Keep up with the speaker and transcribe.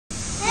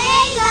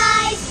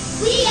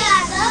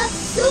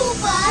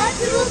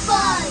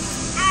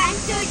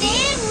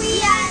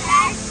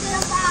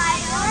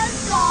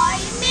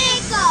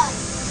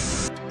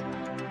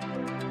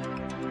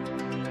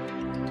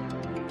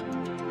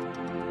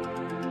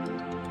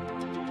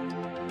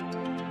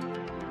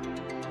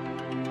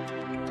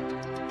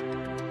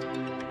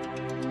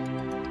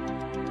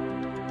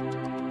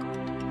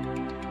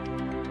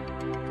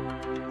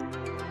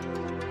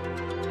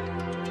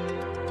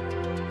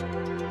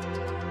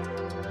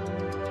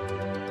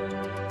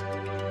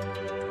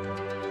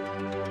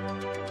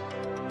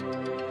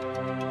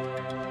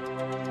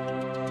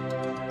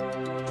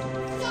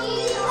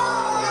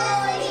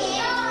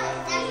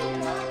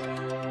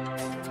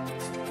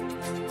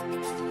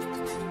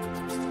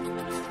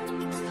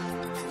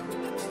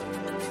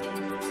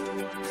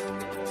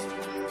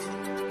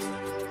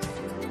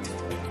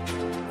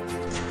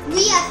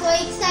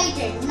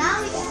excited.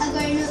 Now we are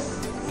going to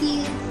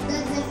see the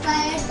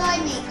Zephyr Toy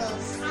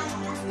Makers. The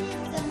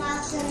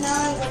mask and now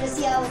I'm going to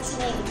see how it's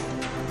made.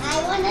 I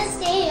want to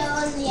stay here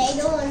only. I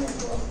don't want to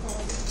go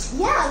home.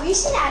 Yeah, we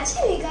should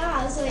actually make our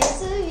house so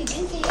we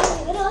can play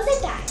with it all the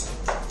time.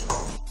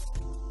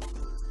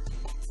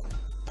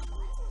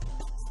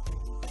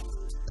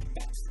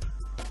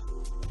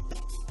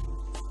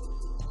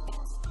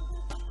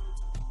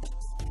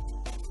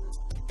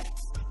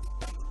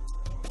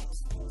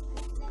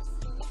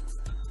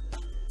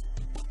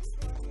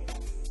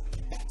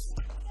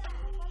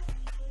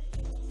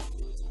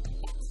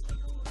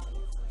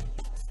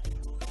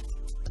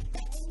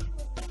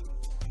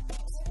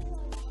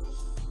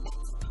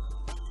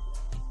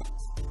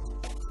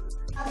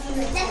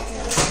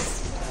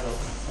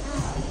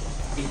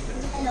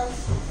 Hello.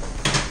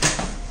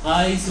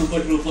 Hi,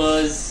 Super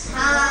Troopers.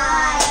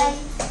 Hi.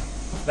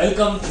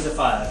 Welcome to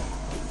Zephyr.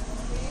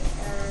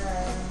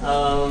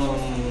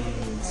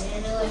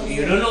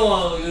 You don't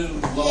know your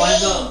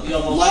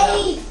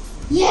mama.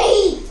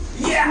 Yay!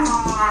 Yeah.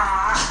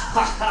 Wow,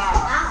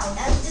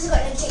 that's just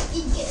going to take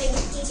in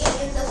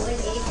the whole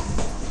day.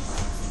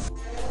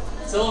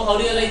 So, how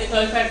do you like the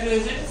toy factory?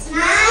 Is it?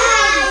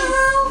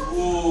 Nice.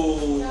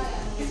 Ooh,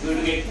 it's going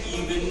to get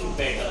even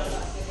better.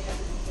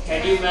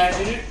 Can you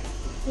imagine it?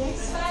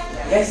 Yes.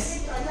 Yes.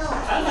 No.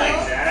 I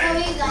like that. No,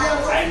 we got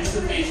it.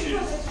 Anticipation. We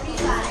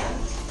got it.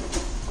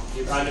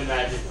 You can't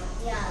imagine.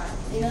 Yeah,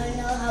 we don't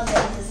know how big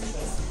this is.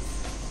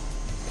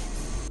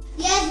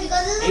 Yes,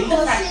 because In the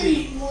of factory.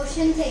 the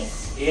motion things.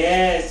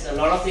 Yes, a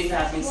lot of things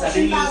happening.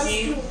 Suddenly you'll powers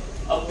see too.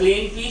 a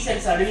plain piece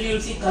and suddenly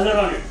you'll see color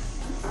on it.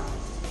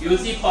 You'll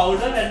see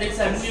powder and then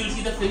suddenly you'll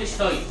see the finished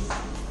toy.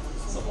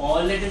 So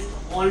all that is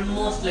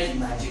almost like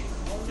magic,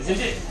 isn't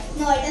it?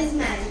 No, it is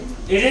magic.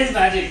 It is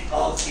magic.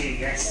 Okay,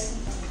 yes.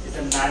 It's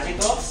the magic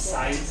of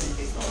science and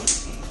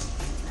technology.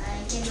 I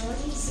can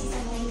already see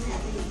something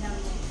happening now.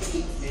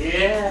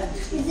 Yeah.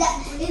 Is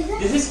that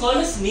This is called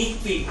a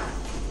sneak peek.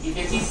 You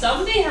can see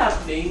something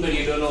happening, but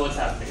you don't know what's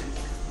happening.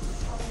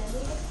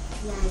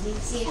 Yeah, I can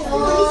see it.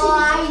 Oh, I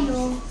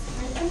know.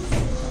 I can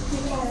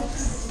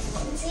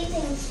see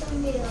things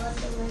from the other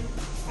one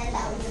and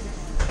down there.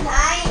 I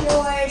know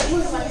what's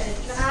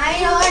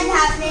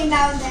happening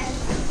down there.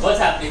 What's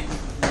happening?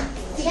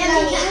 They're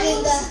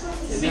making the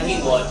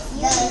Making what?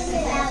 No.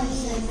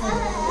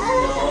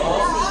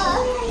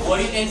 What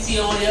you can see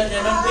over here,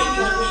 they're not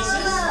making the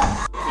pieces.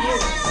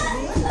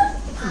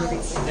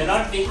 They're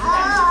not making the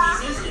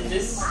pieces in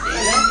this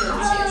area. They're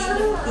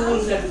making the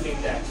tools that will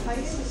make that.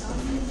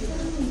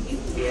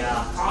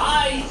 Yeah.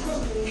 Hi.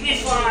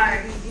 Finish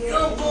one.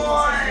 Good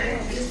boy.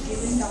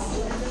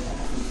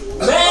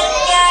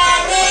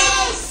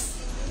 Mechanics.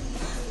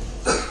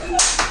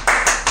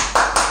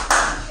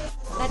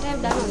 That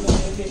I've done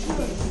already.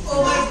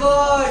 Oh my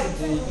god!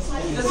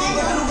 The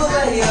Super Troopers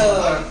are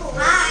here!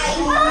 Hi!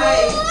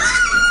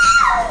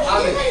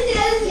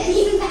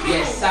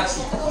 Yes,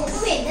 Sakshi.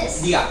 Who made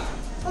this? Dia.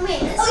 Who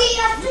made this? Okay,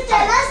 you have to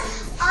tell us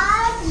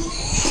our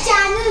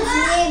channel's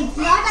names,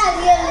 not our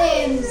real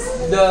names.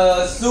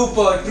 The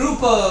Super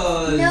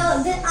Troopers!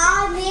 No,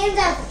 our names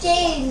have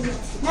changed.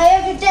 Now you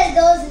have to tell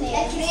those names.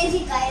 Like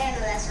Crazy Kyra and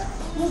all that stuff.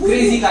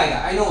 Crazy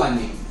Kyra, I know one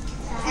name.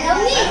 I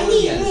don't I know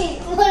need the me.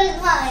 What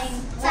is mine?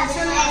 That's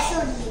from S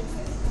only.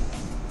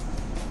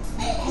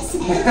 I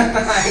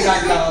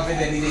can't come up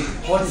with anything.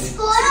 What is it?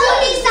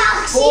 Sporty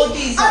Sakshi.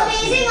 Sporty Sakshi.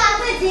 Amazing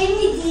Abbas,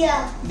 Dengi Dia.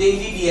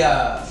 Dengi Dia.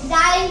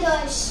 Darling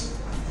Dash.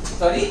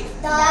 Sorry?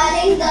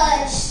 Darling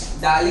Dash.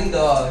 Darling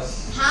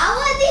Dosh. How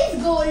are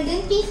these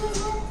golden pieces?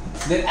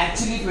 They're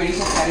actually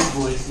 24 karat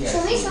golds here.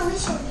 Show me.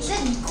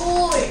 They're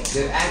gold.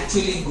 They're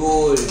actually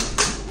gold.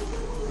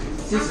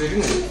 See, it's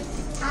written on it.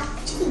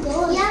 Actually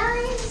gold. Yeah,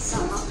 it's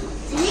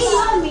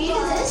you made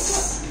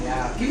this.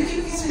 Yeah. Give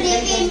it.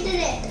 Spray painted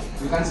it.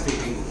 You can't spray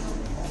paint.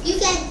 You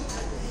can.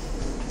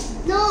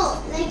 No,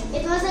 like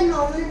it was a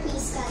normal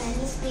piece color and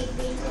you spray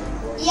painted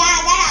gold. Yeah,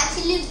 that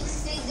actually is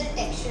the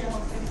texture of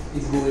it.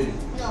 It's gold.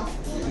 No,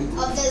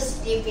 of the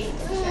spray paint.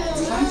 You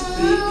can't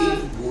spray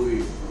paint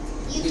gold.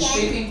 You It's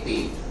spray can.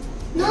 paint.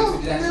 No,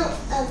 It is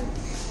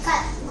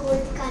actually-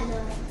 gold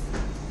color.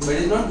 But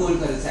it's not gold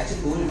color, it's actually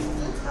gold.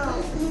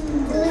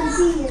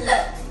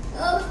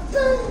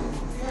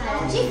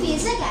 She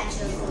feels like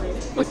actual gold.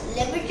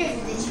 Limited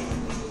edition.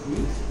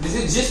 This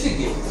is just a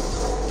gift.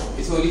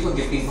 It's only for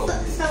gifting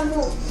purposes. From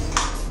who?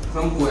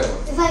 From whoever.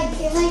 If I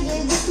give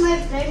this to my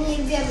friend,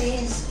 he'll be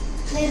amazed.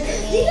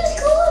 This is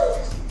cool.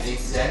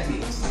 Exactly.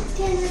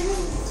 Can I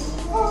see?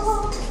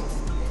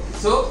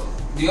 So,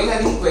 do you all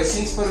have any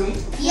questions for me?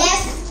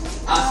 Yes.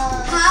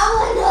 Ask How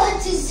on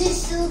earth is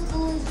this so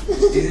cool? me.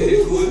 Isn't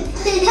it cool?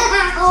 See,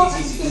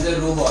 it's a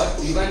robot.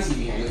 You can't see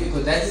behind. Okay, so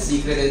that's the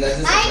secret and that's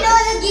the I surprise. know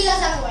the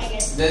gears are going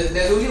it.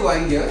 There's only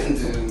one here and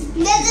There's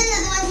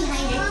another one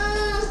behind it.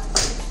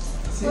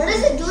 What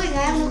is it doing? I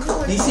am looking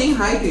for it. he's saying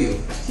hi to you.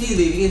 He's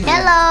waving his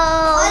hand.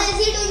 Or is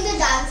he doing the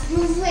dance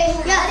move?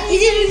 Yeah, Is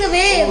he doing the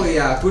wave? Oh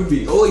yeah, could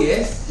be. Oh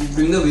yes, he's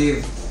doing the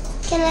wave.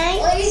 Can I?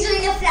 Or he's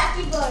doing a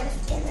flappy bird.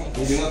 Can I?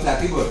 He's doing a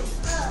flappy bird.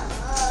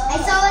 I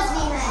saw what's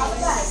behind.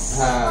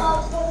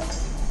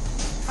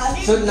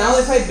 So now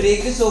if I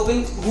break this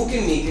open, who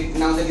can make it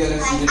now that you all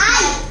have seen it?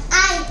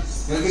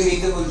 You all can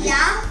make the whole thing?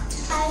 Yeah.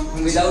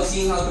 Without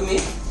seeing how to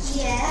make?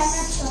 Yes. I'm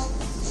not sure.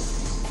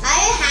 I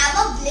have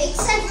a big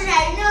set, but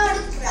I don't know how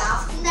to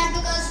craft that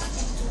because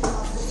it's too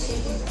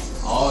complicated.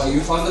 Oh,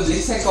 you found the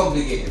blade set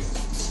complicated?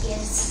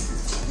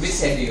 Yes. Which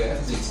set do you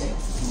have? Blade set?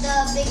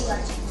 The big one.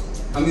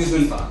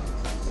 Amusement park.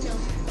 No.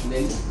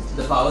 Then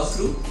the power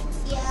screw.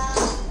 Yeah.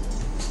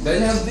 Does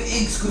it have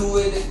big screw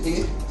in it?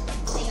 Yeah.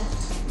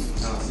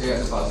 Oh, so you have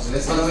the power screw.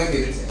 That's one of my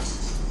favorite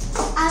sets.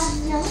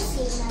 I've never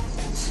seen that.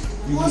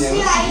 You've Mostly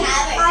never I seen it?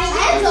 have it.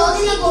 I've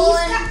broken the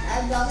bone.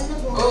 I've broken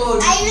the bone. Oh,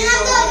 I even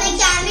have the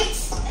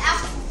mechanics. I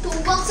have 2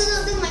 boxes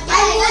of the mechanics.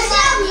 I also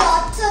have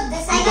lots of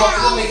this. You got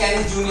the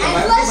Mechanic Junior.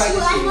 Why would you buy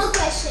the one same? more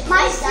question.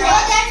 My friend, there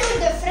are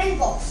 2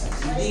 different boxes.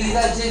 These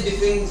are just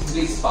different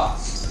blade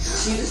parts.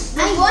 See this?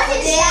 And what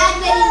is that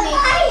when you make?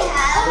 I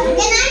have.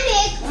 Can I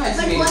make? No, it's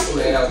made a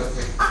square out of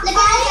it.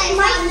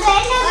 My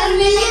friend has a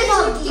million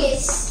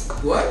suitcase.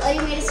 What? Or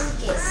you made a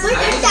suitcase. But But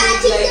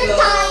attaching like the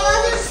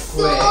tires is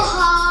so square.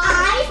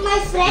 hard.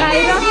 My friend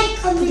has like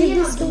a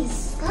million of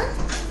these. Huh?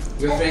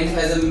 Your friend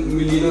has a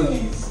million of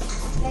these.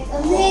 Like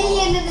a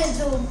million in his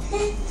room.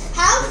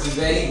 How? This is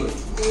very good.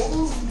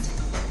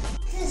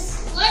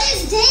 What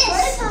is this?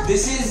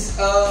 This is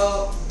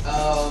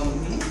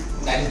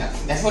that is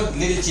nothing. That's for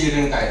little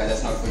children, Kyra.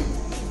 That's not for you.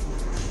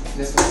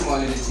 That's for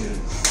small little children.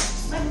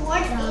 But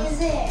what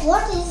is it?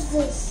 What is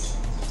this?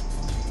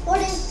 What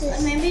is this?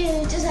 Maybe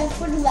you just have to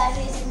put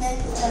batteries in there.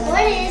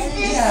 What is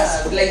this?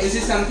 Yeah, like this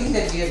is something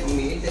that we have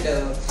made that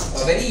a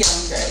very young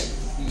child,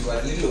 you are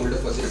a little older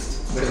for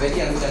this, but a very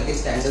young child can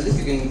stand on this,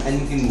 you can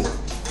move.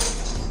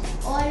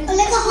 Or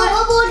like a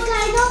hoverboard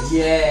kind of?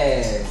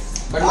 Yes.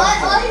 But not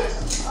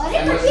Or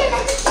it could be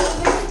like a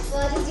table.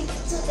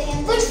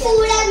 Put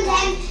food and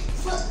then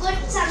put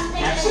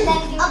something and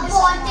then give a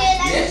bottle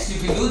and yes, you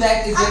can do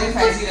that. Is there a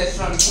fancy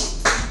restaurant?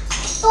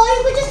 or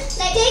you could just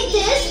like take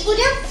this, put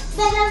your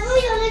whenever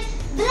you're like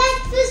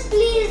breakfast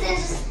please and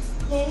just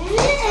and we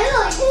don't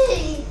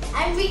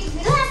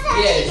have to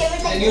actually give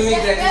it like then you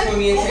make breakfast for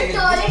me and send it.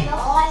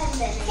 all in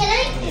there. Can I?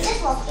 Is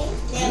it working?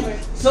 Never.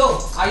 So,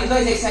 are you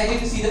guys excited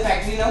to see the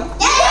factory now?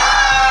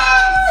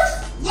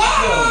 Yes!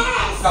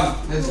 Yes! Come,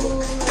 let's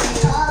go.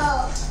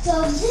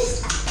 So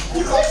this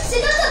you could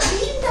sit on the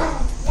beam now.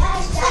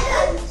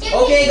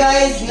 Okay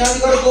guys, now we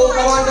gotta go.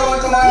 Come on,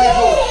 let's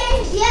go.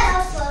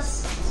 Yeah,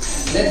 first.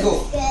 Let's go.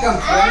 Come,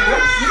 you wanna go?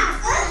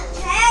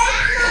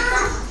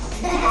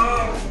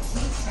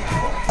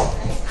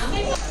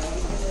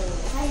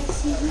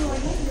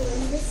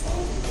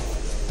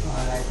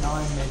 Right now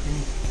I'm making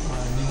a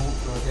new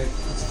project.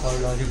 It's called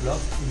Logic Block,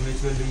 in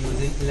which we'll be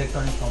using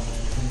electronic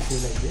components. You can see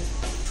like this.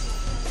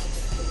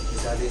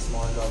 These are the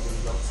small Logic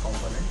Blocks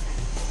components.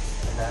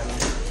 And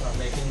I'm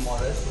making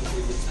models to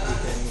see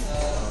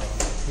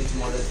which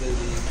models will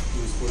be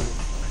useful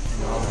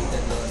and how we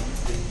can learn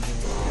the new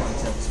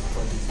concepts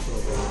for this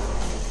program.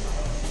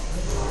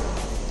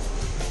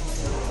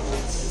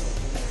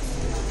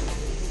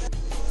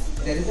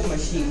 There is a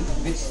machine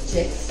which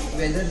checks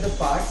whether the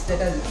parts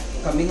that are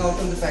coming out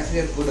from the factory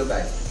are good or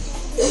bad.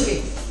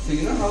 Okay, so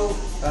you know how,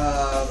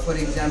 for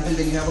example,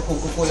 when you have a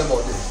Coca-Cola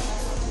bottle,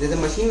 there's a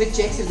machine which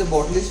checks if the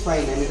bottle is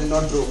fine and it is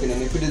not broken,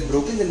 and if it is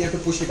broken then you have to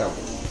push it out.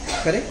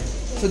 Correct?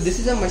 So this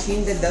is a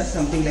machine that does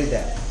something like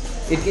that.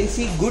 It can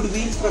see good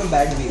wheels from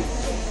bad wheels.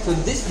 So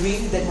this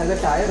wheel that has a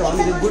tire on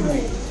is a good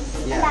wheel.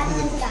 Yeah.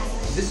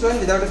 This one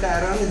without a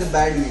tire on is a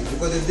bad wheel,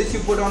 because if this you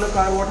put on a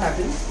car, what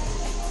happens?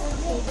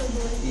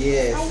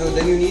 Yes, so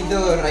then you need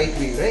the right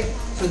wheel, right?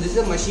 So this is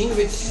a machine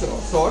which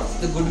sorts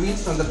the good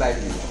wheels from the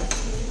bad wheels.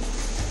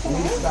 Can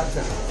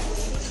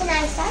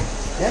I start?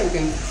 Yeah, you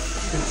can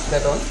switch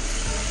that on.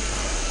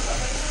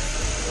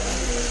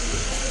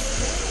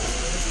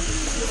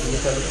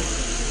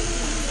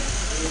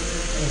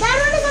 That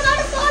one is about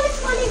to fall, it's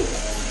falling.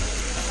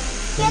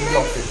 Can I have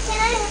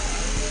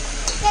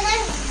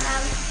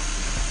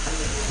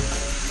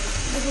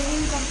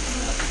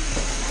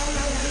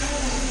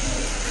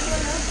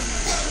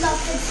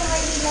locked it so I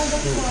need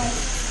another fall.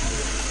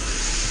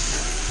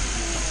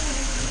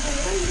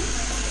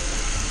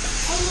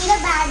 I need a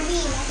bad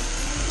wheel.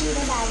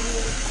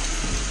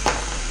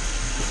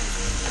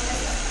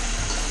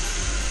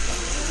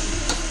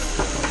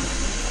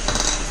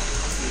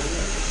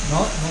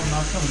 No,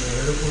 not from there. You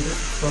have to put it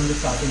from the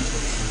starting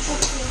position.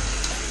 Okay.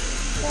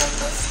 Let's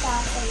just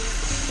start it.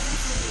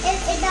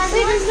 It does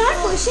Wait, it's not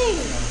pushing.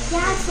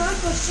 Yeah, it's not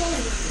pushing.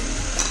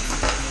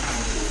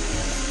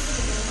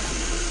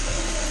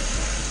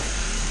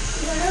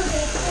 I'm gonna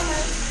wait for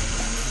my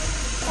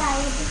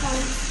tire to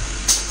come.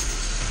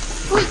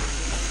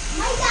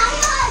 My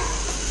tire!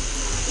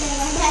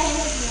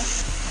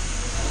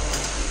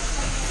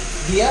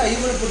 Dia, are you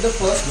going to put the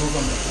first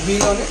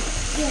wheel on it?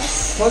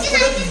 Yes. First put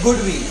a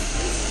good wheel.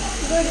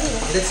 Good wheel.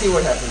 Let's see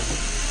what happens.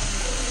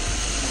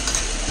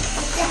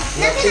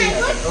 Now can I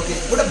put? Okay,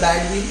 put a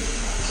bad wheel.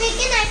 Wait,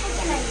 can I put?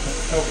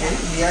 Okay,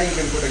 Dia, you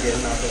can put again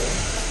after that.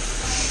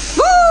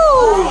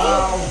 Woo!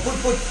 Wow,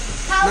 put.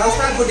 Now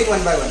start putting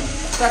one by one.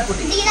 Start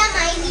putting. These are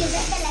my views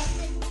and collected.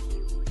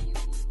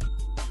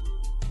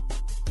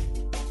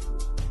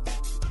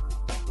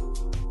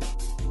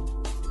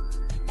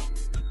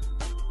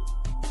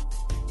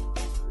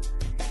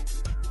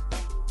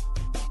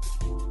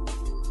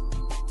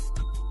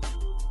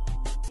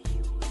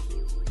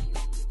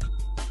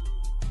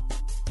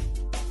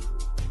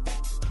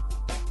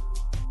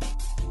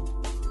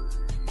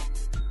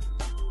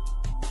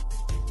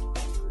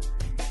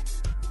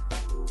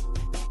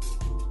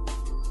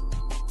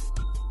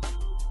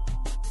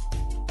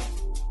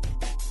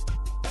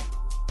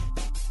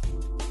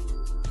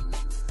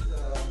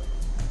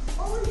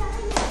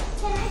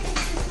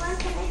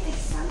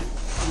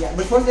 Yeah,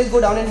 but first let's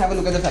go down and have a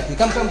look at the factory.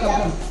 Come.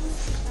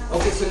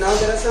 Okay, so now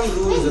there are some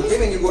rules, okay,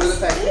 when you go to the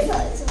factory.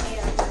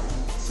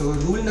 So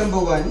rule number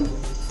 1,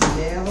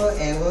 never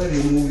ever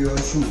remove your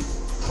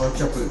shoes or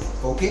chappals,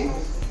 okay?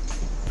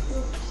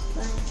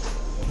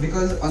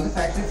 Because on the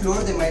factory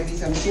floor there might be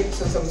some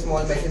chips or some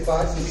small metal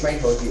parts which might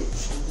hurt you.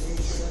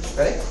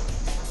 Correct?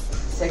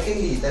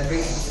 Secondly, that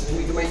brings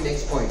me to my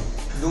next point.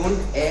 Don't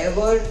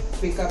ever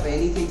pick up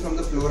anything from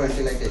the floor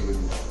until I tell you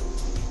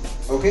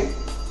to. Okay?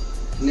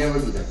 Never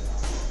do that.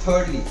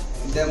 Thirdly,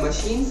 the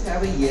machines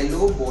have a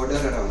yellow border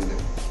around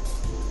them.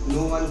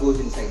 No one goes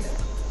inside that.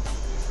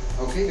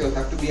 Okay? You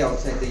have to be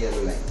outside the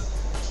yellow line.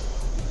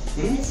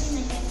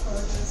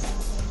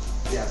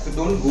 Yeah, so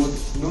don't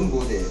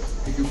go there.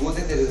 If you go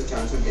there, there is a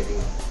chance of getting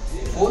out.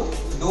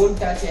 Fourth, don't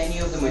touch any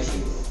of the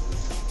machines.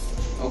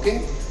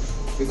 Okay?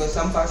 Because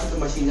some parts of the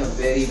machine are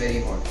very,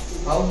 very hot.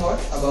 How hot?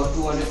 About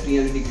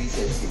 200-300 degrees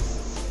Celsius.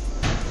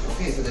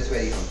 Okay, so that's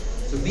very hot.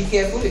 So be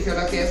careful. If you're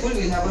not careful,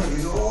 we'll have a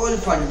real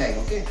fun time.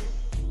 Okay?